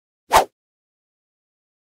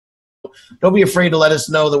don't be afraid to let us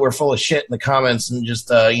know that we're full of shit in the comments and just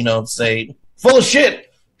say full of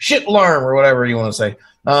shit alarm or whatever you want to say.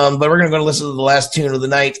 But we're gonna go listen to the last tune of the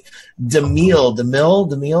night,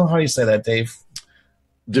 DeMille. How do you say that, Dave?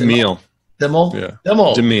 DeMille. DeMille? Yeah.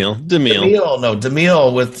 DeMille. DeMille.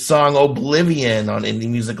 DeMille with the song Oblivion on Indie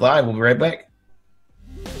Music Live. We'll be right back.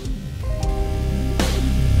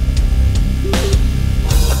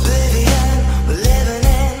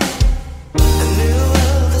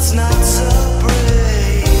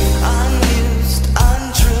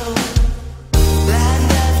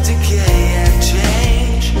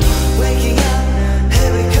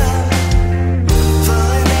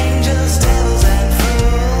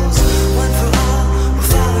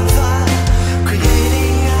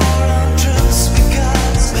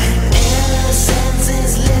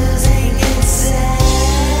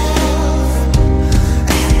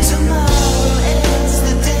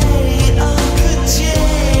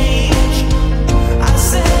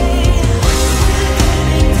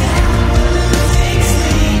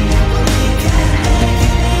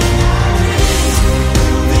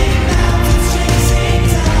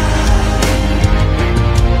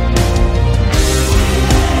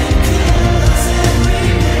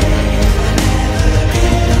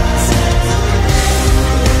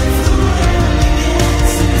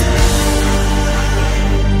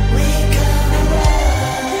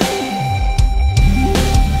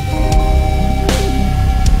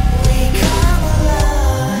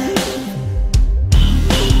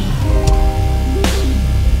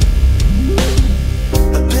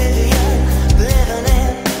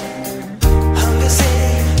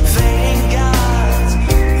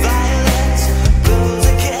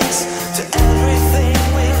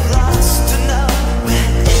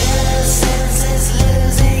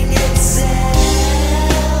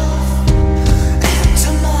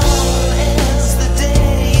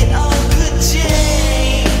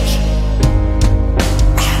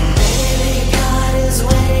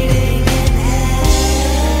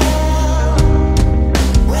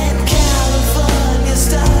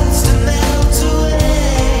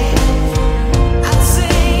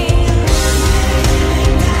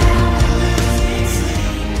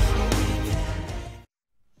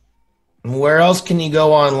 Where else can you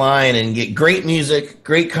go online and get great music,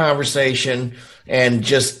 great conversation, and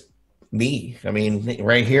just me? I mean,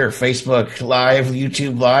 right here, Facebook Live,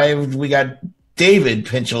 YouTube Live. We got David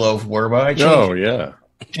Pinchaloaf Werba.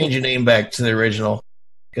 Change your name back to the original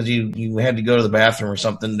because you had to go to the bathroom or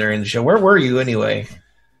something during the show. Where were you anyway?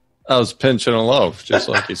 I was pinching a loaf, just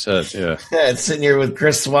like you said. Yeah. Sitting here with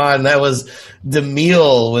Chris Swan. That was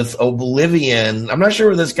DeMille with Oblivion. I'm not sure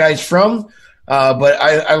where this guy's from. But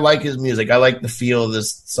I like his music. I like the feel of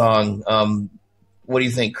this song. What do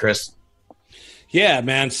you think, Chris? Yeah,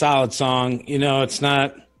 man, solid song. It's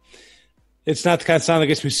not the kind of song that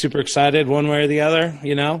gets me super excited one way or the other,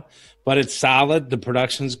 but it's solid. The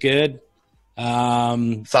production's good.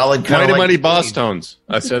 Solid. Mighty Boss Tones.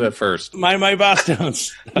 I said it first. Mighty Boss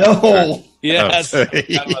Tones. No. Yes. About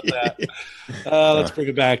that. Let's bring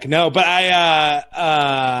it back. No, but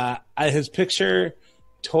his picture.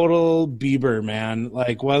 Total Bieber, man.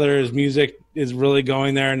 Like, whether his music is really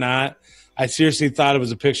going there or not, I seriously thought it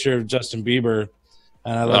was a picture of Justin Bieber.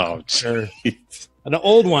 And I an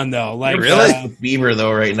old one though. Like, really Bieber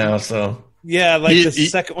though right now. So yeah, like the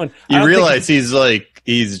second one. You realize he's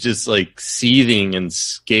just like seething and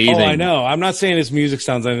scathing. Oh, I know. I'm not saying his music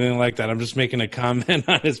sounds anything like that. I'm just making a comment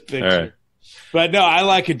on his picture. Right. But no, I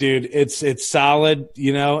like it, dude. It's solid.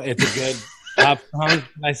 It's a good. Pop song.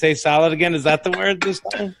 Can I say solid again? Is that the word this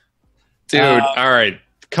time? Dude, all right.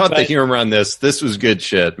 Cut the humor on this. This was good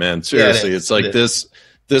shit, man. Seriously. It's like this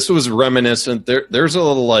was reminiscent. There's a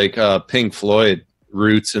little like Pink Floyd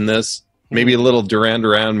roots in this. Maybe a little Duran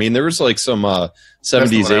Duran. I mean, there was like some 70s,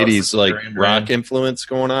 80s like rock influence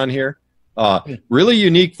going on here. Really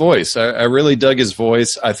unique voice. I really dug his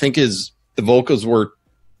voice. I think the vocals were,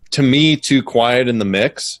 to me, too quiet in the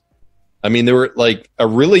mix. I mean, they were like a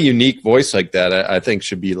really unique voice like that. I think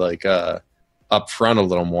should be like up front a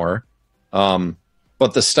little more.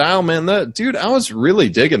 But the style, man, dude, I was really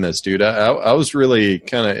digging this, dude. I was really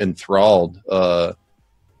kind of enthralled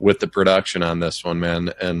with the production on this one,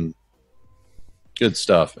 man. And good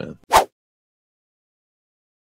stuff, man.